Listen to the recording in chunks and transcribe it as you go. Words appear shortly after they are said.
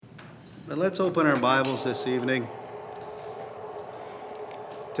But let's open our Bibles this evening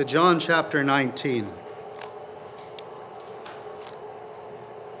to John chapter 19.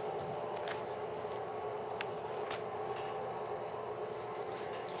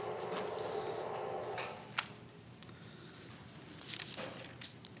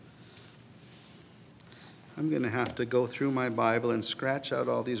 I'm going to have to go through my Bible and scratch out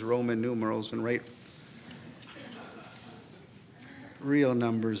all these Roman numerals and write real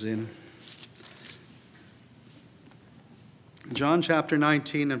numbers in. John chapter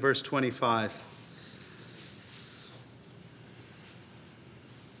 19 and verse 25.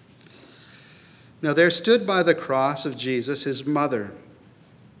 Now there stood by the cross of Jesus his mother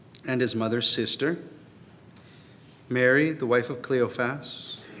and his mother's sister, Mary, the wife of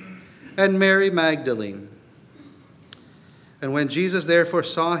Cleophas, and Mary Magdalene. And when Jesus therefore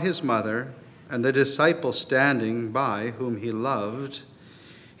saw his mother and the disciple standing by whom he loved,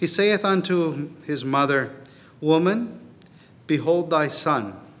 he saith unto his mother, Woman, behold thy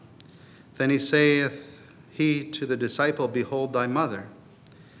son. Then saith he to the disciple, Behold thy mother.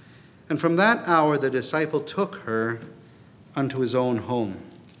 And from that hour the disciple took her unto his own home.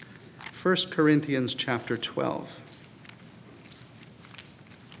 1 Corinthians chapter 12.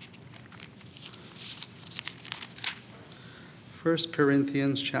 1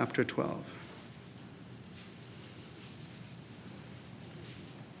 Corinthians chapter 12.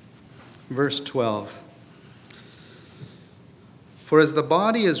 Verse 12. For as the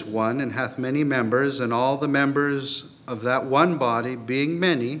body is one and hath many members, and all the members of that one body, being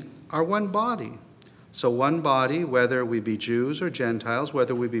many, are one body. So one body, whether we be Jews or Gentiles,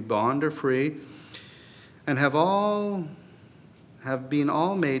 whether we be bond or free, and have been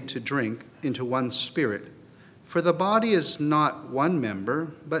all made to drink into one spirit. For the body is not one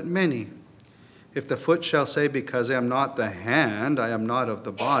member, but many. If the foot shall say, Because I am not the hand, I am not of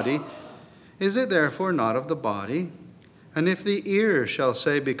the body, is it therefore not of the body? And if the ear shall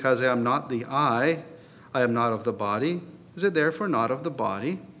say, Because I am not the eye, I am not of the body, is it therefore not of the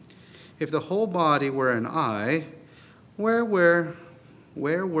body? If the whole body were an eye, where were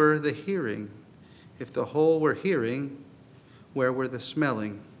the hearing? If the whole were hearing, where were the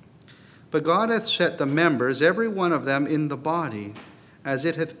smelling? But God hath set the members, every one of them, in the body, as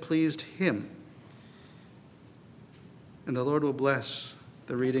it hath pleased him. And the Lord will bless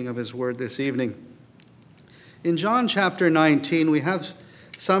the reading of his word this evening. In John chapter 19, we have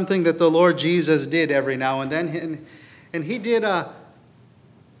something that the Lord Jesus did every now and then. And he did a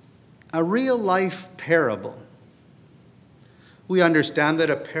real-life parable. We understand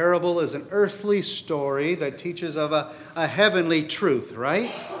that a parable is an earthly story that teaches of a heavenly truth,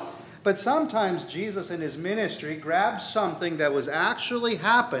 right? But sometimes Jesus in his ministry grabbed something that was actually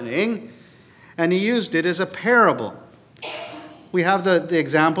happening and he used it as a parable. We have the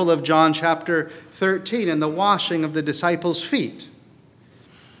example of John chapter 13 and the washing of the disciples' feet.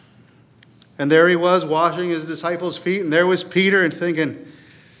 And there he was washing his disciples' feet, and there was Peter and thinking,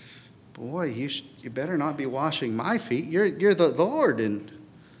 boy, you better not be washing my feet. You're the Lord. And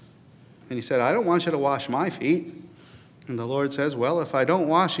he said, I don't want you to wash my feet. And the Lord says, well, if I don't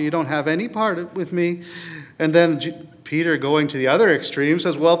wash you, you don't have any part with me. And then Peter, going to the other extreme,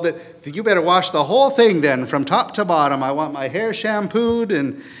 says, well, you better wash the whole thing then, from top to bottom. I want my hair shampooed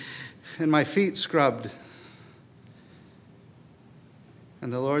and my feet scrubbed.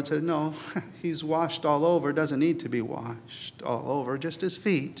 And the Lord said, no, he's washed all over, doesn't need to be washed all over, just his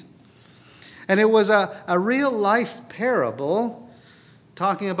feet. And it was a real-life parable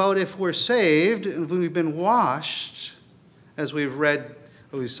talking about if we're saved and we've been washed, as we've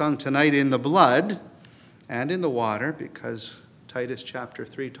sung tonight, in the blood and in the water, because Titus chapter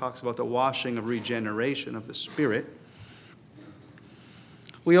 3 talks about the washing of regeneration of the Spirit.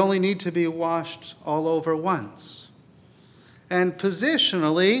 We only need to be washed all over once. And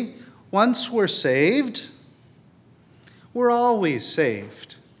positionally, once we're saved, we're always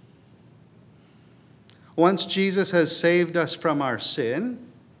saved. Once Jesus has saved us from our sin,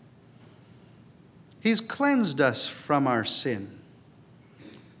 he's cleansed us from our sin,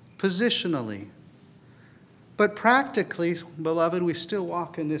 positionally. But practically, beloved, we still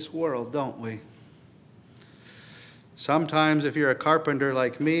walk in this world, don't we? Sometimes if you're a carpenter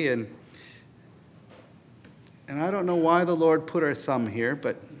like me, and I don't know why the Lord put our thumb here,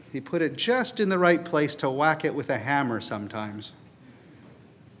 but he put it just in the right place to whack it with a hammer sometimes.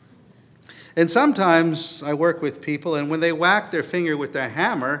 And sometimes I work with people, and when they whack their finger with their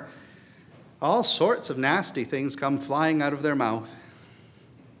hammer, all sorts of nasty things come flying out of their mouth.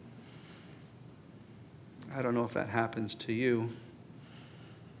 I don't know if that happens to you.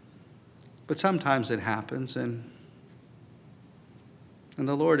 But sometimes it happens, and And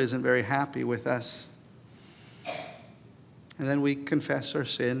the Lord isn't very happy with us. And then we confess our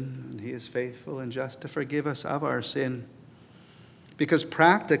sin, and He is faithful and just to forgive us of our sin. Because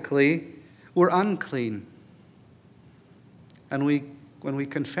practically, we're unclean. And when we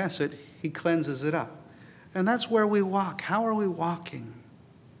confess it, He cleanses it up. And that's where we walk. How are we walking?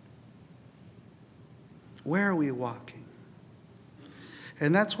 Where are we walking?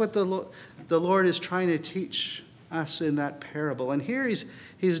 And that's what the Lord is trying to teach us in that parable. And here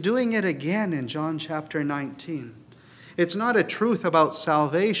He's doing it again in John chapter 19. It's not a truth about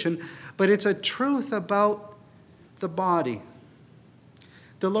salvation, but it's a truth about the body.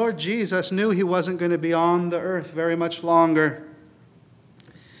 The Lord Jesus knew He wasn't going to be on the earth very much longer.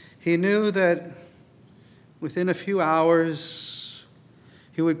 He knew that within a few hours,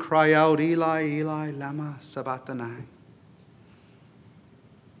 He would cry out, Eli, Eli, lama sabachthani.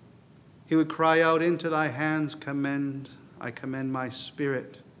 He would cry out, into thy hands I commend my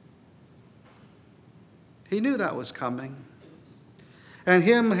spirit. He knew that was coming. And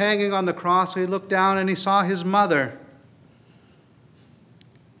Him hanging on the cross, He looked down and He saw His mother.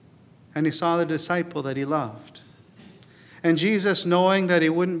 And He saw the disciple that He loved. And Jesus, knowing that He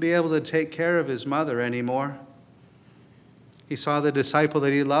wouldn't be able to take care of His mother anymore, He saw the disciple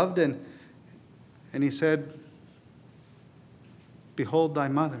that He loved and He said, behold thy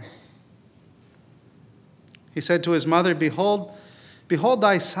mother. He said to His mother, behold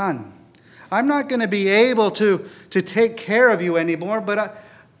thy son. I'm not going to be able to take care of you anymore, but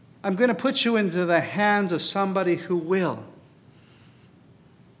I'm going to put you into the hands of somebody who will.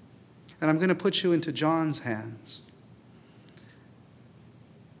 And I'm going to put you into John's hands.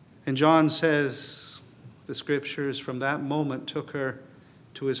 And John says, the scriptures from that moment took her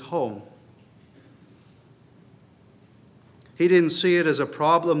to his home. He didn't see it as a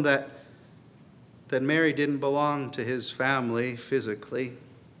problem that Mary didn't belong to his family physically.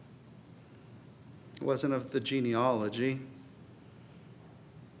 It wasn't of the genealogy.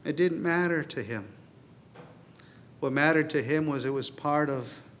 It didn't matter to him. What mattered to him was it was part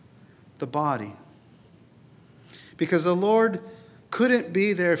of the body. Because the Lord couldn't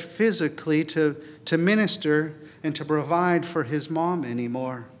be there physically to minister and to provide for His mom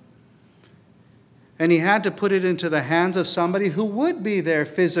anymore. And He had to put it into the hands of somebody who would be there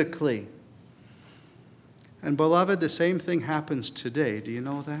physically. And beloved, the same thing happens today. Do you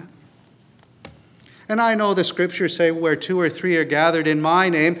know that? And I know the scriptures say, where 2 or 3 are gathered in my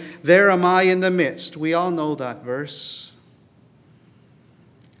name, there am I in the midst. We all know that verse.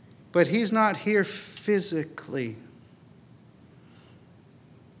 But He's not here physically.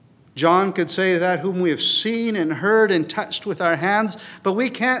 John could say that whom we have seen and heard and touched with our hands, but we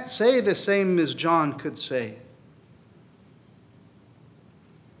can't say the same as John could say.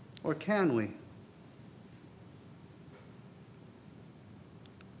 Or can we?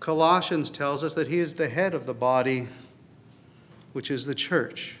 Colossians tells us that He is the head of the body, which is the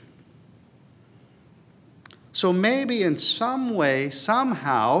church. So maybe in some way,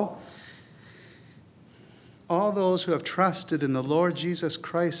 somehow, all those who have trusted in the Lord Jesus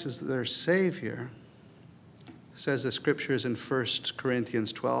Christ as their Savior, says the scriptures in 1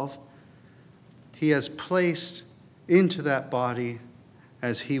 Corinthians 12, He has placed into that body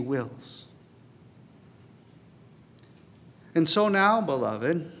as He wills. And so now,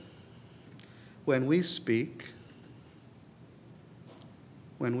 beloved, when we speak,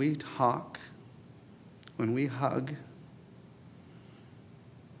 when we talk, when we hug,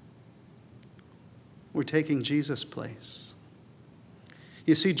 we're taking Jesus' place.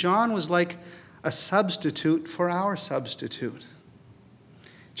 You see, John was like a substitute for our substitute.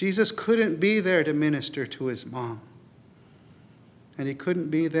 Jesus couldn't be there to minister to His mom. And He couldn't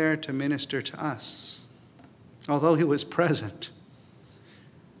be there to minister to us, although He was present.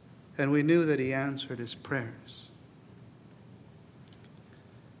 And we knew that He answered His prayers.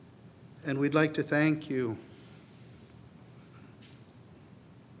 And we'd like to thank you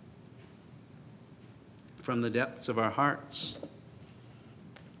from the depths of our hearts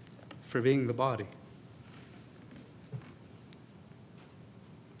for being the body.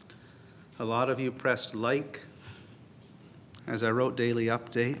 A lot of you pressed like as I wrote daily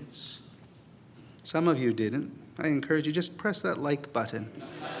updates. Some of you didn't. I encourage you, just press that like button.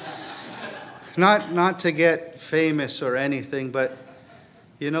 Not to get famous or anything, but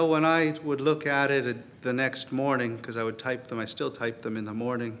you know, when I would look at it the next morning, because I would type them, I still type them in the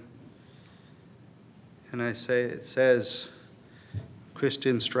morning, and it says,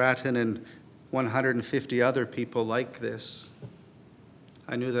 Christian Stratton and 150 other people like this.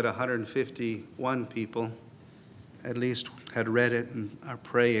 I knew that 151 people at least had read it and are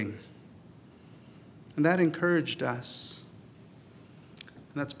praying. And that encouraged us.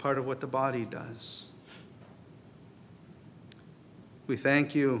 And that's part of what the body does. We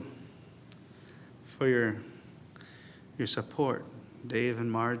thank you for your support. Dave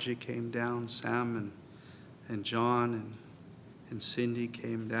and Margie came down, Sam and John and Cindy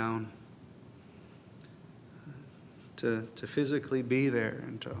came down to physically be there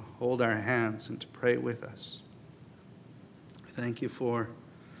and to hold our hands and to pray with us. Thank you for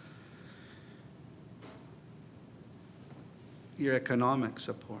your economic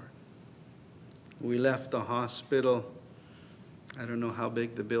support. We left the hospital, I don't know how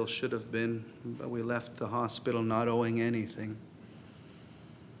big the bill should have been, but we left the hospital not owing anything.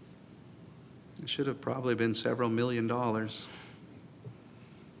 It should have probably been several $1 million.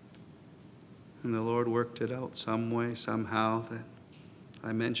 And the Lord worked it out some way, somehow, that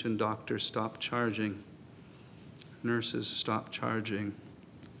I mentioned doctors stopped charging, nurses stopped charging,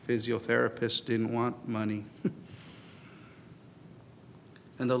 physiotherapists didn't want money.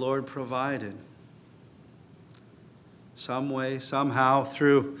 And the Lord provided. Some way, somehow,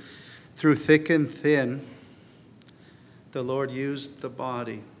 through thick and thin, the Lord used the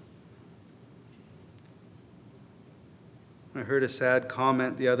body. I heard a sad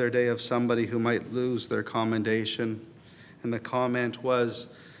comment the other day of somebody who might lose their commendation. And the comment was,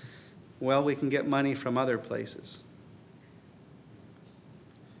 well, we can get money from other places.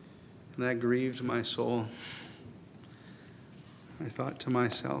 And that grieved my soul. I thought to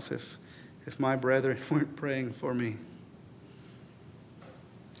myself, if my brethren weren't praying for me,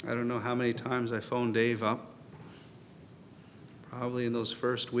 I don't know how many times I phoned Dave up. Probably in those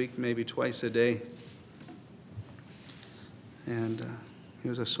first week, maybe twice a day. And he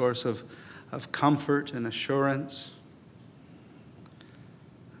was a source of comfort and assurance.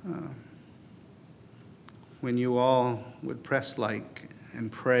 When you all would press like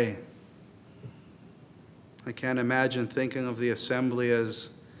and pray. I can't imagine thinking of the assembly as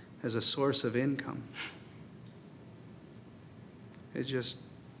a source of income. It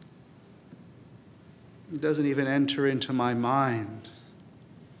doesn't even enter into my mind.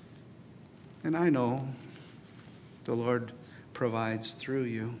 And I know the Lord provides through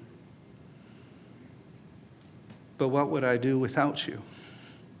you. But what would I do without you?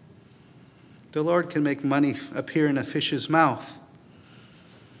 The Lord can make money appear in a fish's mouth.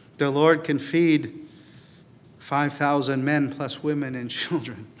 The Lord can feed 5,000 men plus women and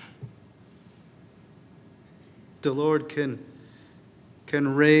children. The Lord can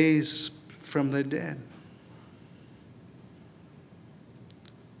raise from the dead.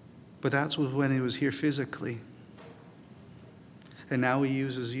 But that's when he was here physically. And now he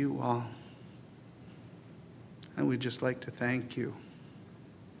uses you all. And we'd just like to thank you.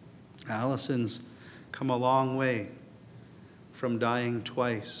 Allison's come a long way from dying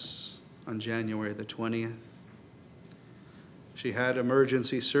twice on January the 20th. She had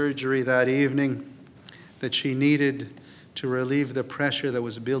emergency surgery that evening that she needed to relieve the pressure that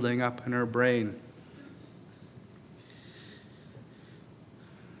was building up in her brain.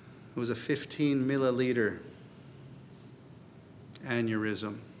 It was a 15 milliliter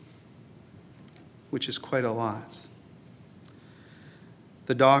aneurysm, which is quite a lot.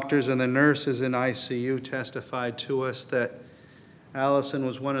 The doctors and the nurses in ICU testified to us that Allison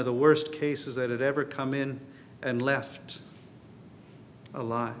was one of the worst cases that had ever come in and left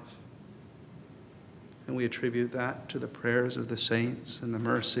alive. And we attribute that to the prayers of the saints and the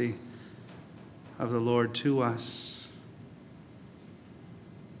mercy of the Lord to us.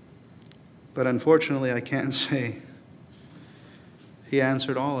 But unfortunately, I can't say he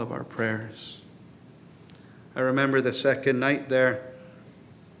answered all of our prayers. I remember the second night there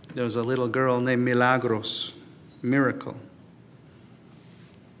was a little girl named Milagros, Miracle.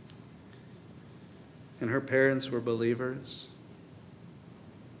 And her parents were believers.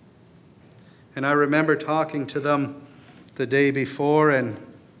 And I remember talking to them the day before and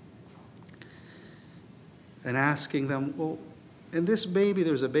asking them, well, in this baby,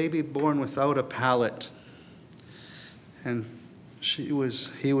 there was a baby born without a palate. And he was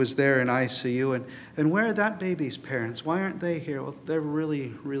there in ICU. And where are that baby's parents? Why aren't they here? Well, they're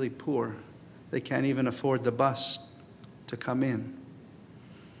really, really poor. They can't even afford the bus to come in.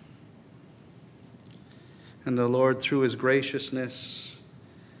 And the Lord, through his graciousness,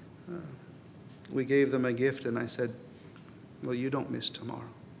 we gave them a gift, and I said, well, you don't miss tomorrow.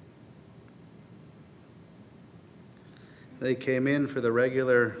 They came in for the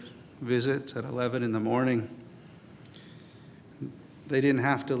regular visits at 11 in the morning. They didn't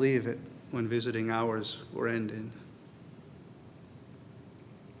have to leave it when visiting hours were ended.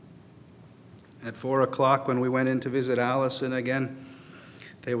 At 4 o'clock, when we went in to visit Allison again,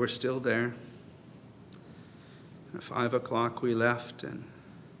 they were still there. At 5 o'clock, we left, and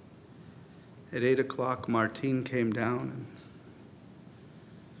At 8 o'clock, Martin came down,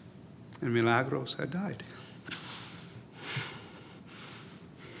 and Milagros had died.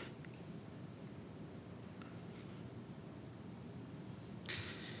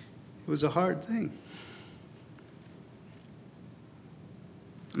 It was a hard thing.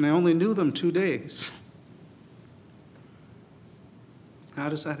 And I only knew them 2 days. How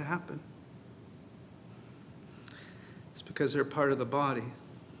does that happen? It's because they're part of the body.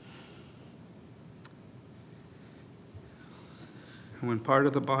 And when part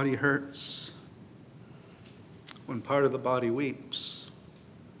of the body hurts, when part of the body weeps,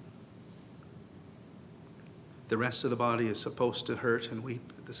 the rest of the body is supposed to hurt and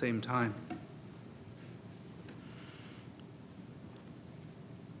weep at the same time.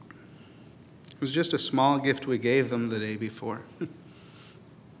 It was just a small gift we gave them the day before.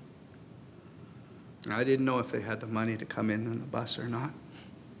 I didn't know if they had the money to come in on the bus or not.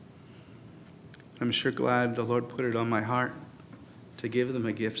 I'm sure glad the Lord put it on my heart to give them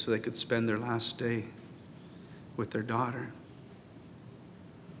a gift so they could spend their last day with their daughter.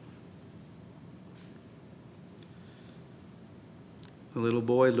 The little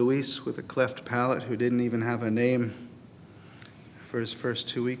boy, Luis, with a cleft palate, who didn't even have a name for his first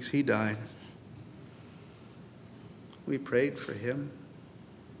 2 weeks, he died. We prayed for him,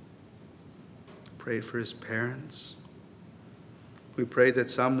 prayed for his parents. We prayed that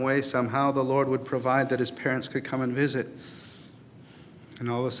some way, somehow, the Lord would provide that his parents could come and visit. And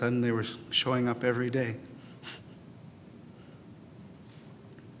all of a sudden, they were showing up every day.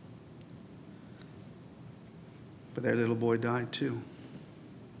 But their little boy died too.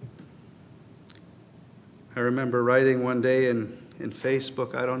 I remember writing one day in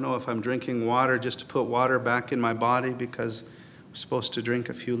Facebook, I don't know if I'm drinking water just to put water back in my body because we're supposed to drink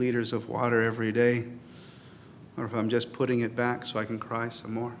a few liters of water every day, or if I'm just putting it back so I can cry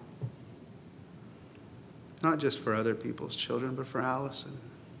some more. Not just for other people's children, but for Allison,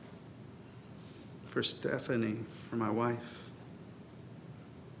 for Stephanie, for my wife.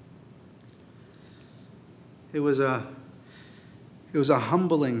 It was a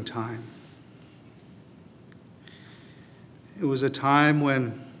humbling time. It was a time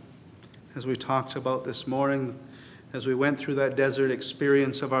when, as we talked about this morning, as we went through that desert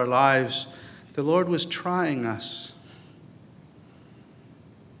experience of our lives, the Lord was trying us.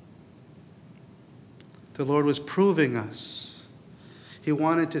 The Lord was proving us. He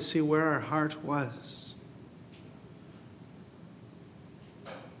wanted to see where our heart was.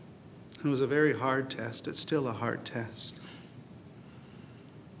 It was a very hard test. It's still a hard test.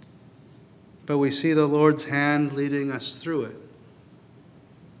 But we see the Lord's hand leading us through it.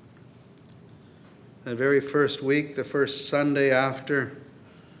 That very first week, the first Sunday after,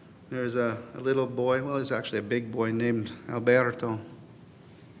 there's a little boy, well, he's actually a big boy named Alberto.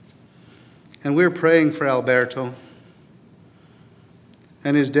 And we were praying for Alberto.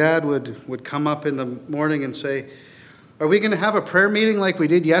 And his dad would come up in the morning and say, "Are we going to have a prayer meeting like we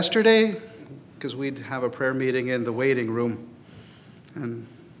did yesterday?" Because we'd have a prayer meeting in the waiting room. And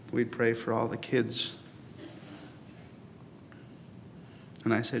we'd pray for all the kids.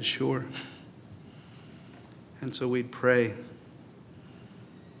 And I said, "Sure." And so we'd pray.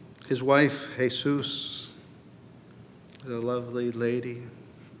 His wife, Jesus, is a lovely lady,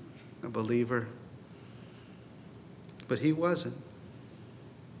 a believer. But he wasn't.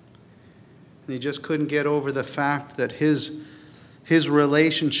 And he just couldn't get over the fact that his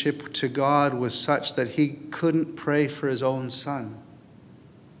relationship to God was such that he couldn't pray for his own son.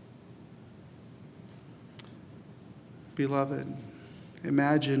 Beloved,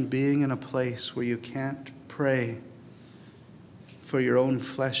 imagine being in a place where you can't pray for your own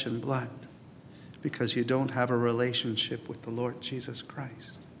flesh and blood because you don't have a relationship with the Lord Jesus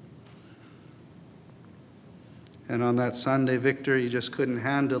Christ. And on that Sunday, Victor, you just couldn't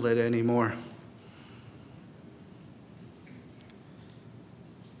handle it anymore.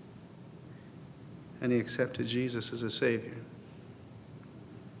 And he accepted Jesus as a Savior.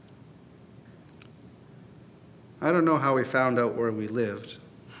 I don't know how he found out where we lived.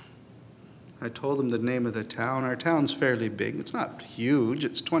 I told him the name of the town. Our town's fairly big. It's not huge.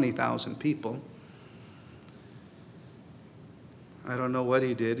 It's 20,000 people. I don't know what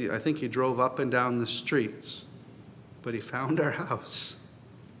he did. I think he drove up and down the streets. But he found our house.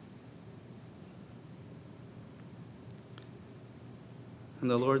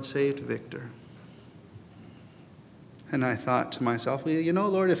 And the Lord saved Victor. And I thought to myself, well, you know,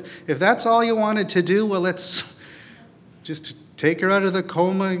 Lord, if that's all you wanted to do, well, let's just take her out of the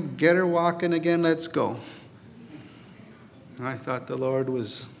coma, get her walking again, let's go. I thought the Lord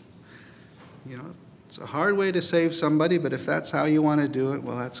was, it's a hard way to save somebody, but if that's how you want to do it,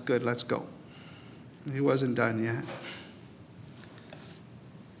 well, that's good, let's go. He wasn't done yet.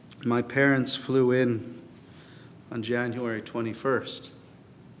 My parents flew in on January 21st.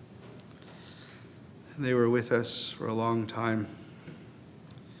 They were with us for a long time.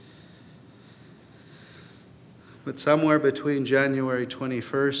 But somewhere between January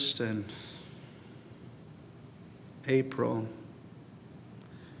 21st and April,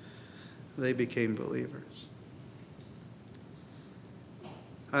 they became believers.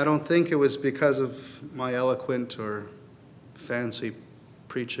 I don't think it was because of my eloquent or fancy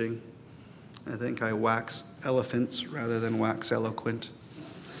preaching. I think I wax elephants rather than wax eloquent.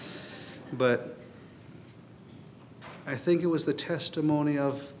 But I think it was the testimony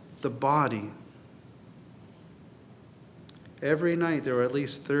of the body. Every night there were at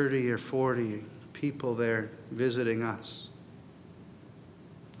least 30 or 40 people there visiting us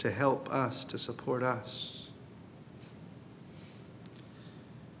to help us, to support us.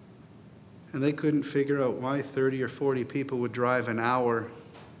 And they couldn't figure out why 30 or 40 people would drive an hour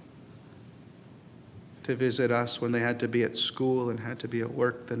to visit us when they had to be at school and had to be at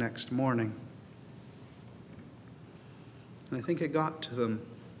work the next morning. And I think it got to them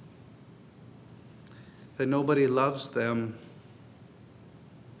that nobody loves them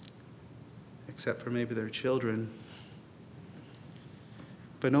except for maybe their children.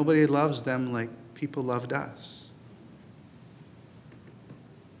 But nobody loves them like people loved us.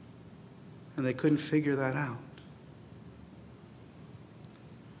 And they couldn't figure that out.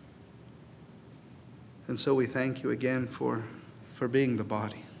 And so we thank you again for being the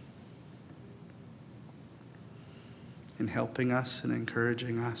body, in helping us and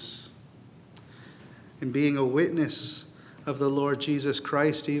encouraging us, in being a witness of the Lord Jesus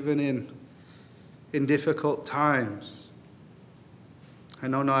Christ even in difficult times. I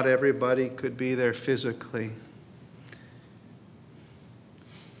know not everybody could be there physically,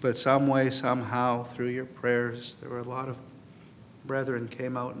 but some way, somehow, through your prayers, there were a lot of brethren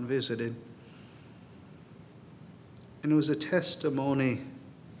came out and visited. And it was a testimony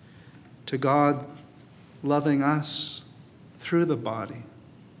to God loving us through the body.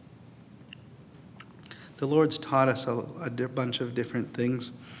 The Lord's taught us a bunch of different things.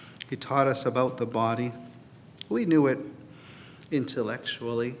 He taught us about the body. We knew it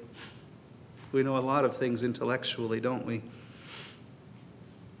intellectually. We know a lot of things intellectually, don't we?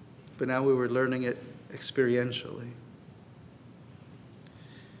 But now we were learning it experientially.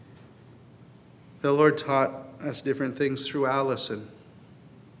 The Lord taught us different things through Allison.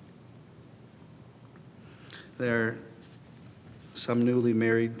 There are some newly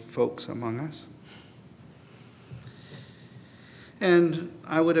married folks among us. And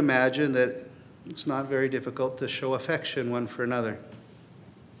I would imagine that it's not very difficult to show affection one for another.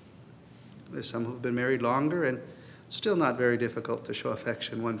 There's some who've been married longer, and it's still not very difficult to show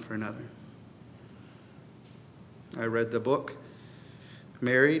affection one for another. I read the book,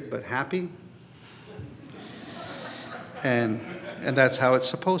 Married but Happy, and that's how it's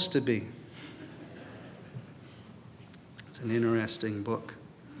supposed to be. It's an interesting book.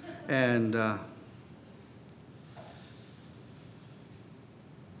 And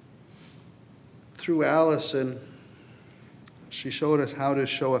through Allison, she showed us how to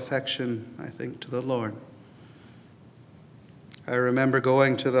show affection, I think, to the Lord. I remember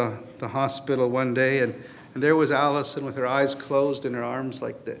going to the hospital one day, and there was Allison with her eyes closed and her arms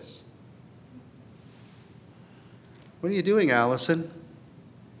like this. What are you doing, Allison?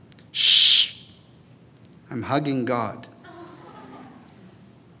 Shh! I'm hugging God.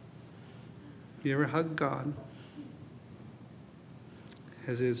 You ever hug God?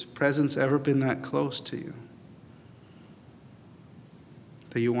 Has His presence ever been that close to you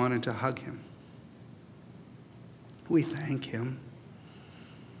that you wanted to hug Him? We thank Him.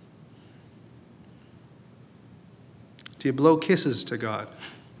 Do you blow kisses to God?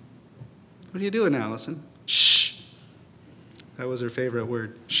 What are you doing, Allison? Shh. That was her favorite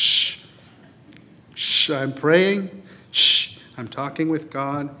word. Shh. Shh. I'm praying. Shh. I'm talking with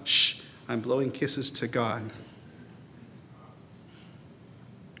God. Shh. I'm blowing kisses to God.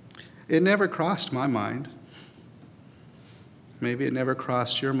 It never crossed my mind. Maybe it never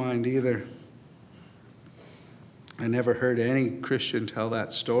crossed your mind either. I never heard any Christian tell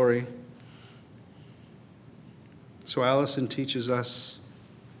that story. So Allison teaches us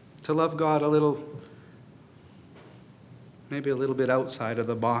to love God a little, maybe a little bit outside of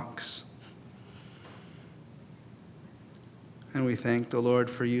the box. And we thank the Lord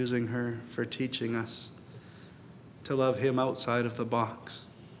for using her, for teaching us to love Him outside of the box.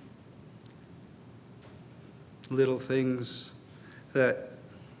 Little things that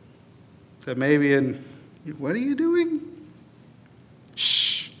maybe what are you doing?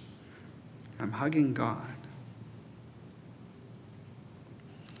 Shh. I'm hugging God.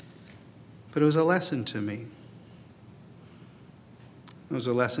 But it was a lesson to me. It was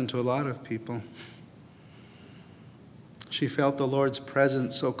a lesson to a lot of people. She felt the Lord's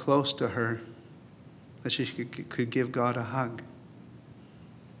presence so close to her that she could give God a hug.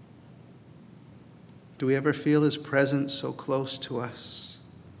 Do we ever feel His presence so close to us?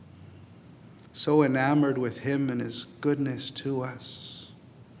 So enamored with Him and His goodness to us?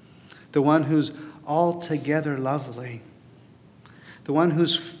 The one who's altogether lovely. The one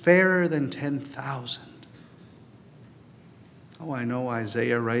who's fairer than 10,000. Oh, I know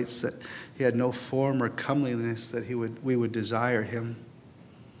Isaiah writes that He had no form or comeliness that we would desire Him.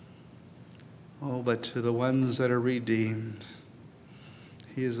 Oh, but to the ones that are redeemed,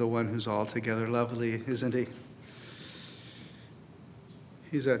 He is the one who's altogether lovely, isn't He?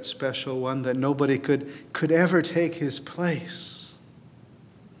 He's that special one that nobody could ever take His place.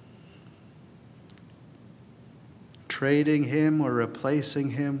 Trading Him or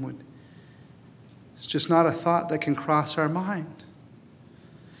replacing Him it's just not a thought that can cross our mind.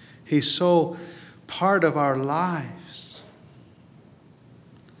 He's so part of our lives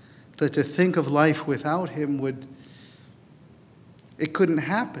that to think of life without Him it couldn't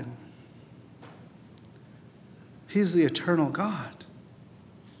happen. He's the eternal God,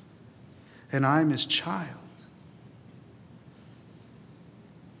 and I'm His child.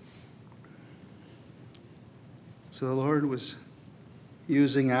 So the Lord was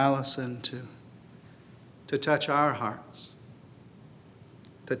using Allison to touch our hearts,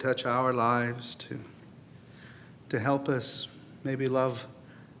 to touch our lives, to help us maybe love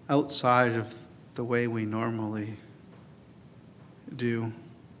outside of the way we normally do.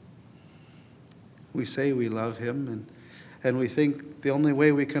 We say we love Him, and we think the only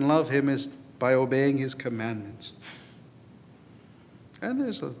way we can love Him is by obeying His commandments. And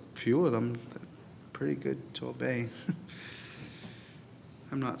there's a few of them that are pretty good to obey.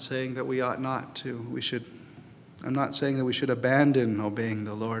 I'm not saying that we ought not to. I'm not saying that we should abandon obeying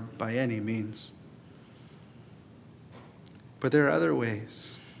the Lord by any means. But there are other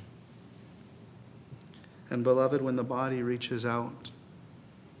ways. And beloved, when the body reaches out,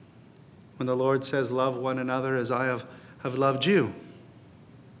 when the Lord says, love one another as I have loved you,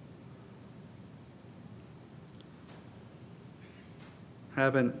 I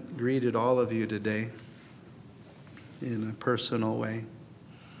haven't greeted all of you today in a personal way.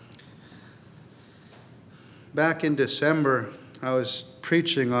 Back in December, I was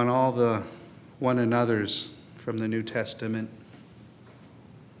preaching on all the one another's from the New Testament.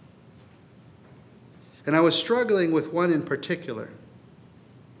 And I was struggling with one in particular.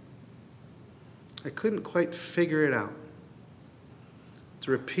 I couldn't quite figure it out. It's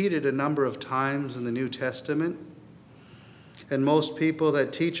repeated a number of times in the New Testament. And most people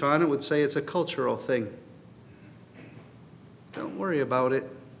that teach on it would say it's a cultural thing. Don't worry about it.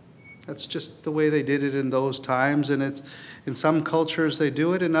 That's just the way they did it in those times, and it's in some cultures they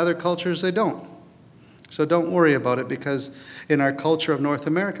do it, in other cultures they don't. So don't worry about it, because in our culture of North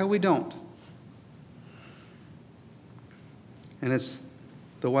America, we don't. And it's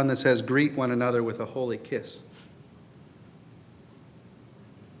the one that says, greet one another with a holy kiss.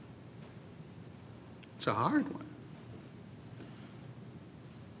 It's a hard one.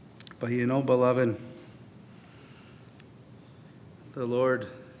 But you know, beloved, the Lord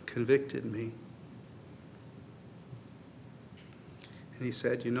convicted me. And He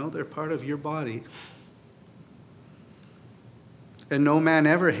said, you know, they're part of your body. And no man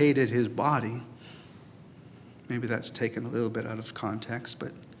ever hated his body. Maybe that's taken a little bit out of context,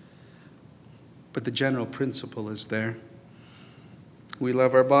 but the general principle is there. We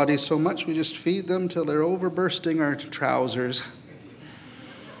love our bodies so much, we just feed them till they're overbursting our trousers.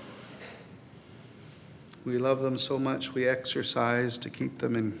 We love them so much, we exercise to keep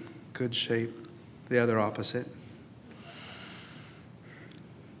them in good shape. The other opposite.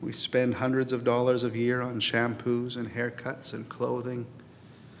 We spend hundreds of dollars a year on shampoos and haircuts and clothing,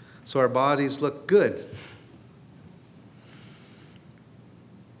 so our bodies look good.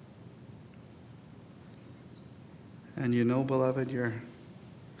 And you know, beloved, you're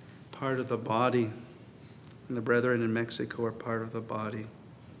part of the body, and the brethren in Mexico are part of the body.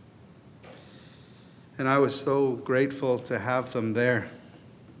 And I was so grateful to have them there,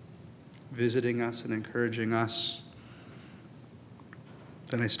 visiting us and encouraging us.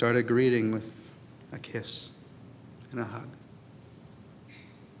 Then I started greeting with a kiss and a hug.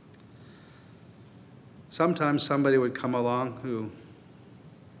 Sometimes somebody would come along who,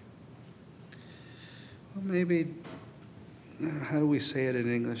 well, maybe, how do we say it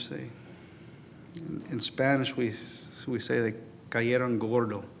in English? In Spanish, we say they cayeron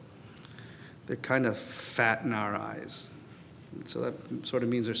gordo. they're kind of fat in our eyes. And so that sort of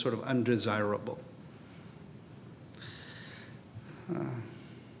means they're sort of undesirable.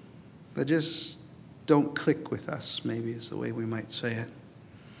 They just don't click with us, maybe is the way we might say it.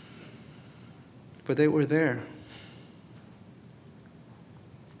 But they were there.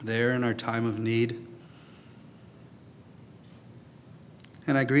 There in our time of need.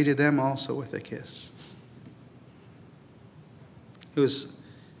 And I greeted them also with a kiss.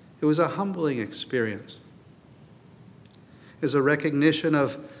 It was a humbling experience. It was a recognition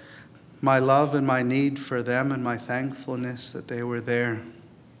of my love and my need for them and my thankfulness that they were there.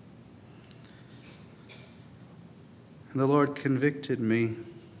 And the Lord convicted me.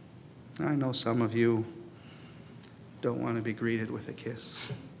 I know some of you don't want to be greeted with a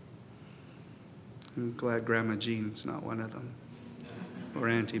kiss. I'm glad Grandma Jean's not one of them, or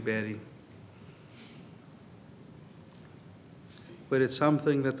Auntie Betty. But it's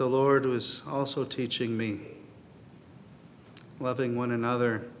something that the Lord was also teaching me, loving one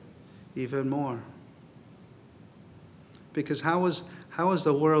another even more. Because how is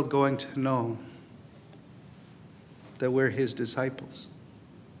the world going to know that we're His disciples?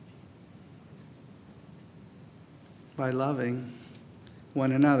 By loving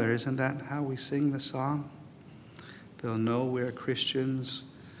one another. Isn't that how we sing the song? They'll know we're Christians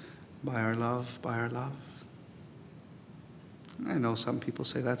by our love, by our love. I know some people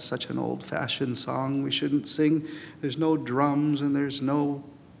say that's such an old-fashioned song. We shouldn't sing. There's no drums and there's no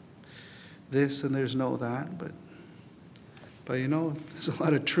this and there's no that. But you know, there's a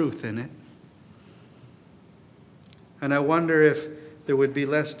lot of truth in it. And I wonder if there would be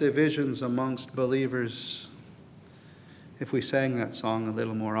less divisions amongst believers if we sang that song a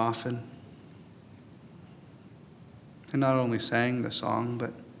little more often. And not only sang the song,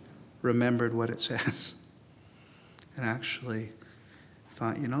 but remembered what it says. And actually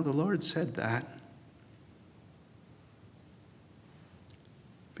thought, you know, the Lord said that.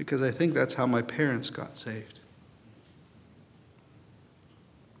 Because I think that's how my parents got saved.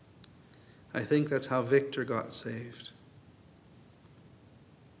 I think that's how Victor got saved.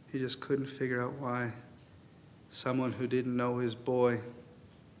 He just couldn't figure out why someone who didn't know his boy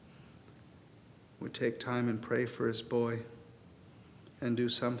would take time and pray for his boy and do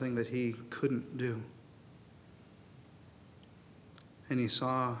something that he couldn't do. And he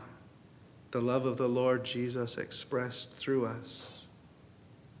saw the love of the Lord Jesus expressed through us.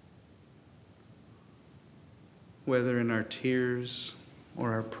 Whether in our tears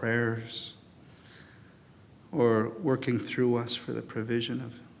or our prayers or working through us for the provision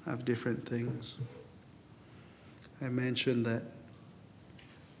of different things. I mentioned that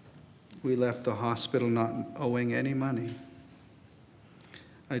we left the hospital not owing any money.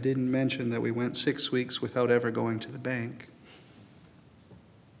 I didn't mention that we went 6 weeks without ever going to the bank.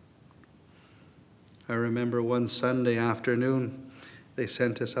 I remember one Sunday afternoon, they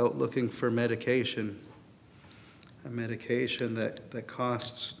sent us out looking for medication. A medication that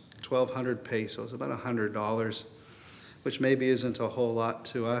costs 1,200 pesos, about $100, which maybe isn't a whole lot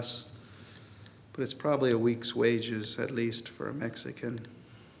to us, but it's probably a week's wages at least for a Mexican.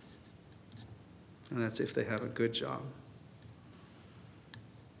 And that's if they have a good job.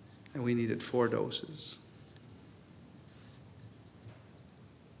 And we needed 4 doses.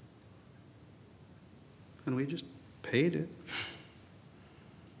 And we just paid it.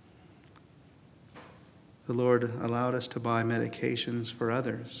 The Lord allowed us to buy medications for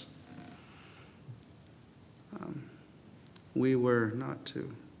others. We were not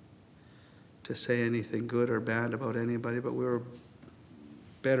to say anything good or bad about anybody, but we were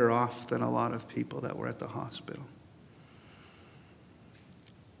better off than a lot of people that were at the hospital.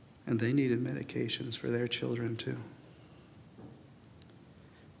 And they needed medications for their children too.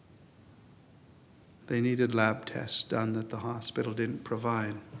 They needed lab tests done that the hospital didn't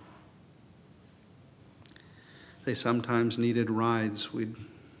provide. They sometimes needed rides.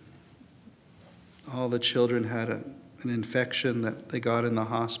 All the children had an infection that they got in the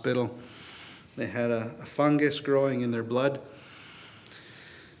hospital. They had a fungus growing in their blood.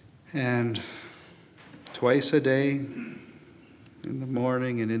 And twice a day, in the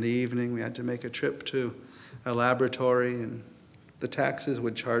morning and in the evening, we had to make a trip to a laboratory, and the taxes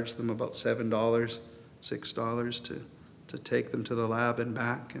would charge them about $7, $6 to take them to the lab and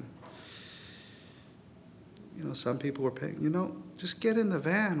back. And you know, some people were paying, just get in the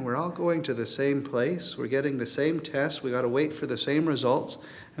van. We're all going to the same place. We're getting the same tests. We got to wait for the same results,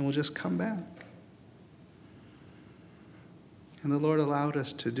 and we'll just come back. And the Lord allowed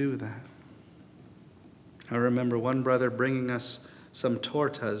us to do that. I remember one brother bringing us some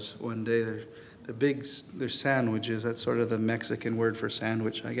tortas one day. They're sandwiches. That's sort of the Mexican word for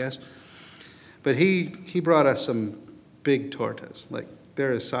sandwich, I guess. But he brought us some big tortas, like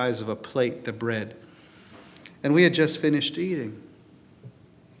they're the size of a plate, the bread. And we had just finished eating.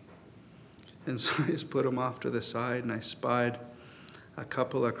 And so I just put them off to the side, and I spied a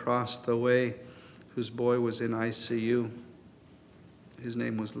couple across the way whose boy was in ICU. His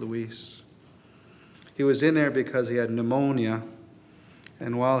name was Luis. He was in there because he had pneumonia,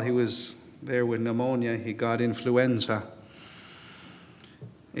 and while he was there with pneumonia, he got influenza,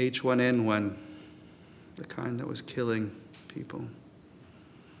 H1N1, the kind that was killing people.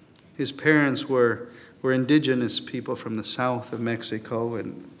 His parents were indigenous people from the south of Mexico,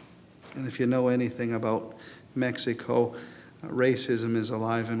 and if you know anything about Mexico, racism is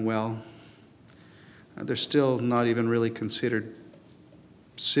alive and well. They're still not even really considered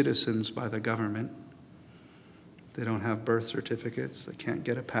citizens by the government. They don't have birth certificates. They can't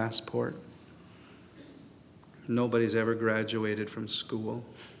get a passport. Nobody's ever graduated from school.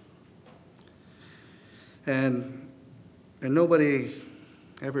 And nobody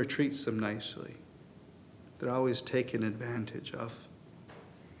ever treats them nicely. They're always taken advantage of.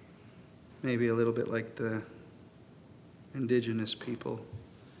 Maybe a little bit like the indigenous people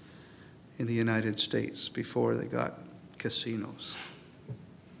in the United States before they got casinos.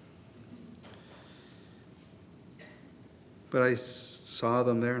 But I saw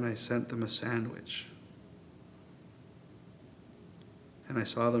them there and I sent them a sandwich. And I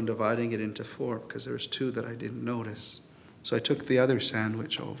saw them dividing it into 4 because there was 2 that I didn't notice. So I took the other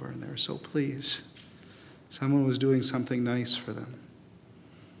sandwich over and they were so pleased. Someone was doing something nice for them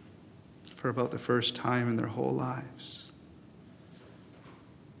for about the first time in their whole lives.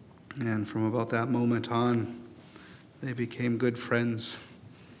 And from about that moment on, they became good friends.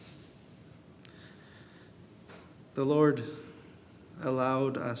 The Lord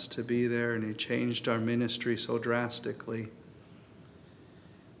allowed us to be there, and He changed our ministry so drastically,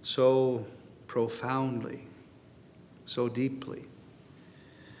 so profoundly, so deeply,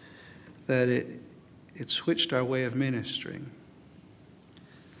 that it switched our way of ministering.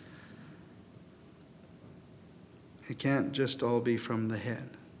 It can't just all be from the head.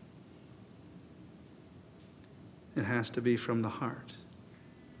 It has to be from the heart.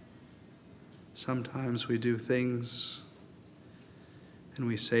 Sometimes we do things and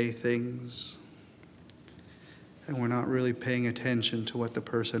we say things and we're not really paying attention to what the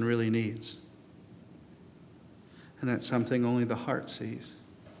person really needs. And that's something only the heart sees.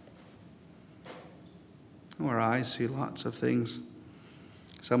 Our eyes see lots of things.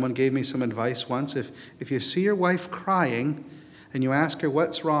 Someone gave me some advice once. If you see your wife crying and you ask her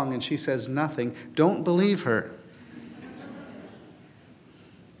what's wrong and she says nothing, don't believe her.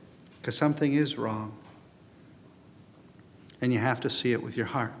 Because something is wrong. And you have to see it with your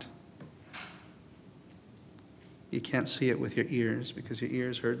heart. You can't see it with your ears because your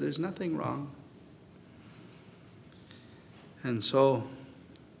ears heard there's nothing wrong. And so,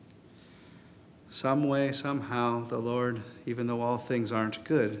 some way, somehow, the Lord, even though all things aren't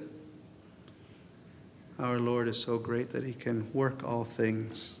good, our Lord is so great that He can work all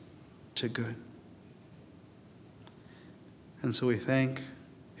things to good. And so we thank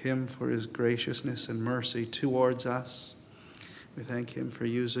Him for His graciousness and mercy towards us. We thank Him for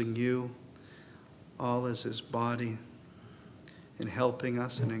using you all as His body in helping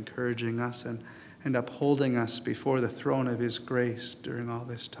us and encouraging us and upholding us before the throne of His grace during all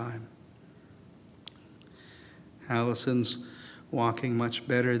this time. Allison's walking much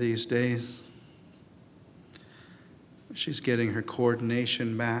better these days. She's getting her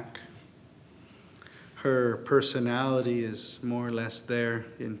coordination back. Her personality is more or less there,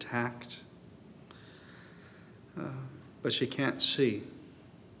 intact. But she can't see.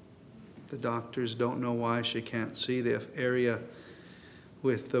 The doctors don't know why she can't see. The area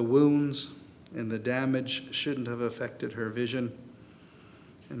with the wounds and the damage shouldn't have affected her vision.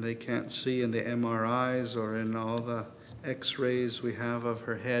 And they can't see in the MRIs or in all the x-rays we have of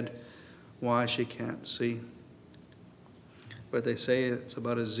her head why she can't see. But they say it's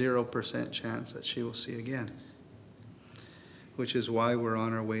about a 0% chance that she will see again, which is why we're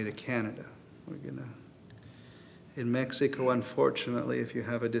on our way to Canada. In Mexico, unfortunately, if you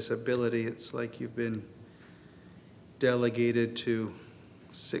have a disability, it's like you've been delegated to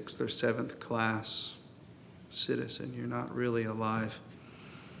 6th or 7th class citizen. You're not really alive.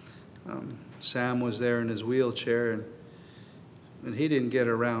 Sam was there in his wheelchair, and he didn't get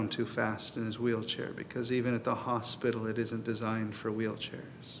around too fast in his wheelchair because even at the hospital, it isn't designed for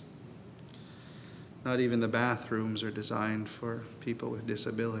wheelchairs. Not even the bathrooms are designed for people with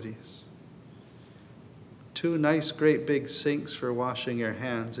disabilities. 2 nice, great big sinks for washing your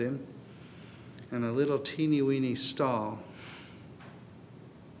hands in, and a little teeny-weeny stall.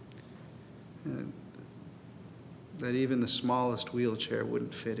 and that even the smallest wheelchair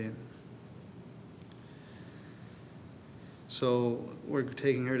wouldn't fit in. So we're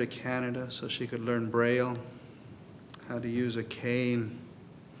taking her to Canada so she could learn Braille, how to use a cane.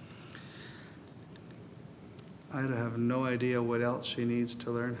 I have no idea what else she needs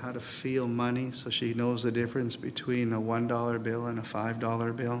to learn, how to feel money so she knows the difference between a $1 bill and a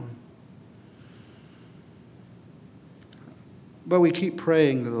 $5 bill. But we keep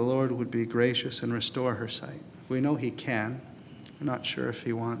praying that the Lord would be gracious and restore her sight. We know He can. We're not sure if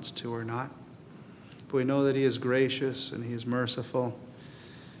He wants to or not. But we know that He is gracious and He is merciful.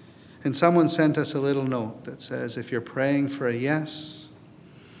 And someone sent us a little note that says, if you're praying for a yes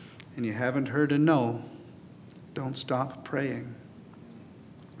and you haven't heard a no, don't stop praying.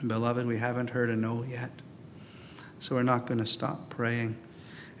 Beloved, we haven't heard a no yet. So we're not going to stop praying.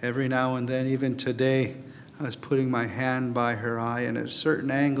 Every now and then, even today, I was putting my hand by her eye, and at certain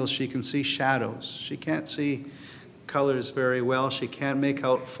angles she can see shadows. She can't see colors very well. She can't make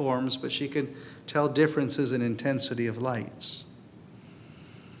out forms, but she can tell differences in intensity of lights.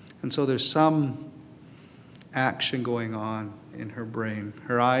 And so there's some action going on in her brain.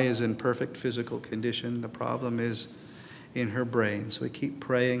 Her eye is in perfect physical condition. The problem is in her brain. So we keep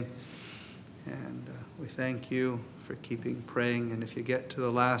praying, and we thank you for keeping praying. And if you get to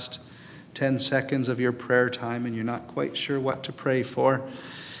the last 10 seconds of your prayer time and you're not quite sure what to pray for,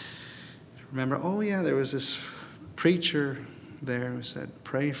 remember, oh yeah, there was this preacher there who said,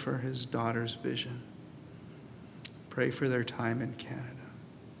 pray for his daughter's vision. Pray for their time in Canada.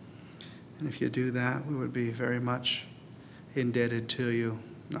 And if you do that, we would be very much indebted to you.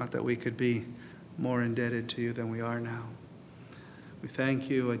 Not that we could be more indebted to you than we are now. We thank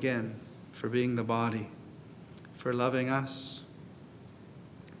you again for being the body, for loving us,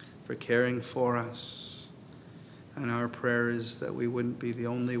 for caring for us. And our prayer is that we wouldn't be the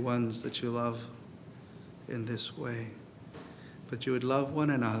only ones that you love in this way, but you would love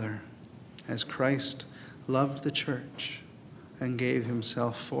one another as Christ loved the church and gave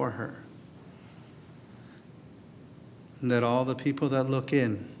himself for her. And that all the people that look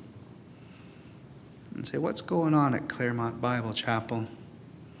in and say, what's going on at Claremont Bible Chapel?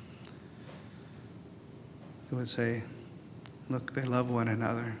 They would say, look, they love one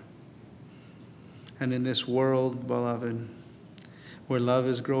another. And in this world, beloved, where love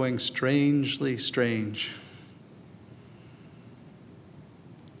is growing strangely strange,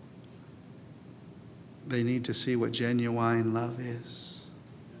 they need to see what genuine love is.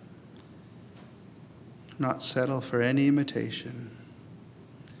 Not settle for any imitation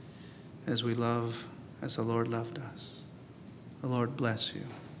as we love as the Lord loved us. The Lord bless you.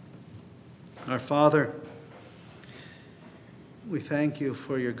 Our Father, we thank you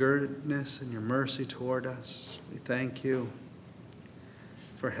for your goodness and your mercy toward us. We thank you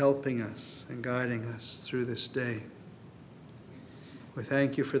for helping us and guiding us through this day. We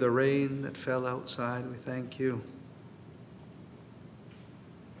thank you for the rain that fell outside. We thank you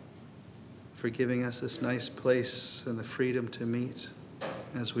for giving us this nice place and the freedom to meet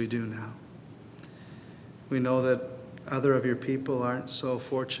as we do now. We know that other of your people aren't so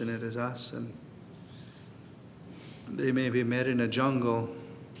fortunate as us, and they may be met in a jungle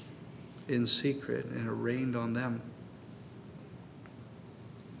in secret, and it rained on them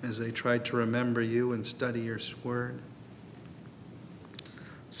as they tried to remember you and study your word.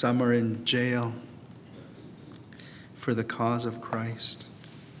 Some are in jail for the cause of Christ.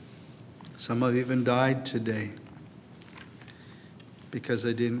 Some have even died today because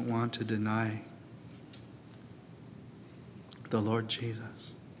they didn't want to deny the Lord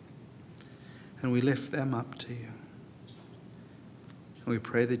Jesus. And we lift them up to you. And we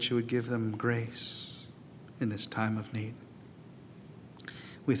pray that you would give them grace in this time of need.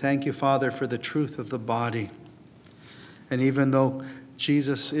 We thank you, Father, for the truth of the body. And even though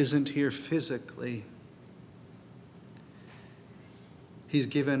Jesus isn't here physically, he's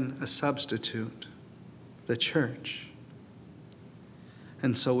given a substitute, the church.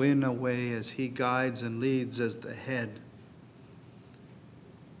 And so in a way, as he guides and leads as the head,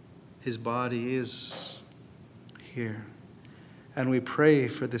 his body is here. And we pray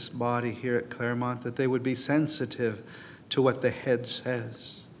for this body here at Claremont that they would be sensitive to what the head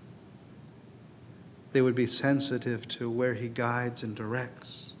says. They would be sensitive to where he guides and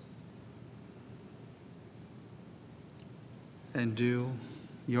directs. And do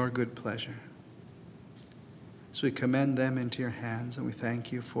your good pleasure. So we commend them into your hands, and we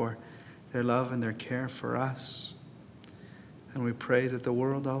thank you for their love and their care for us. And we pray that the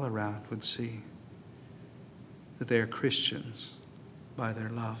world all around would see that they are Christians by their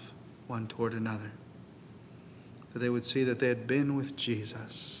love one toward another. That they would see that they had been with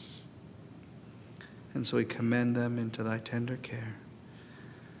Jesus And so we commend them into thy tender care.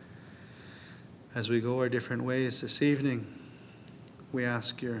 As we go our different ways this evening, we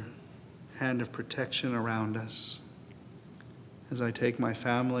ask your hand of protection around us. As I take my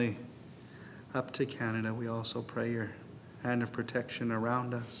family up to Canada, we also pray your hand of protection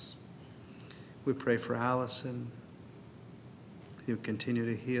around us. We pray for Allison. You continue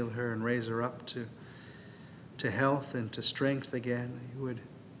to heal her and raise her up to health and to strength again. You would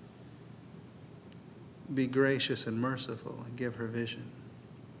be gracious and merciful and give her vision.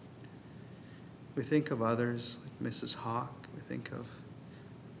 We think of others like Mrs. Hawk. We think of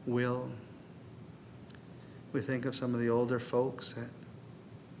Will. We think of some of the older folks at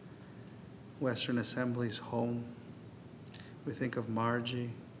Western Assembly's home. We think of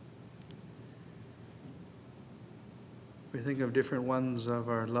Margie. We think of different ones of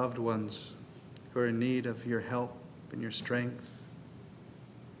our loved ones who are in need of your help and your strength,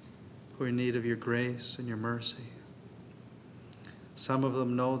 who are in need of your grace and your mercy. Some of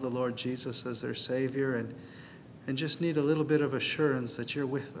them know the Lord Jesus as their Savior and just need a little bit of assurance that you're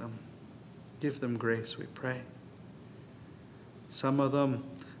with them. Give them grace, we pray. Some of them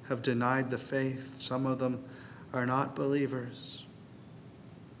have denied the faith. Some of them are not believers.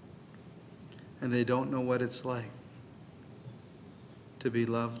 And they don't know what it's like to be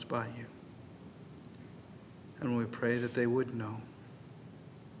loved by you. And we pray that they would know.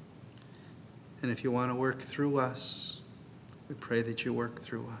 And if you want to work through us, we pray that you work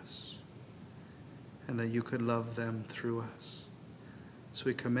through us and that you could love them through us. So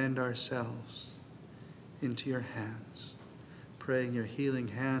we commend ourselves into your hands, praying your healing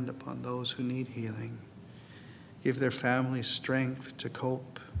hand upon those who need healing. Give their families strength to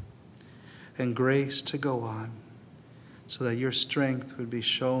cope and grace to go on, so that your strength would be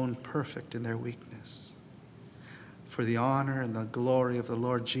shown perfect in their weakness. For the honor and the glory of the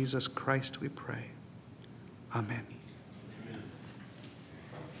Lord Jesus Christ, we pray. Amen.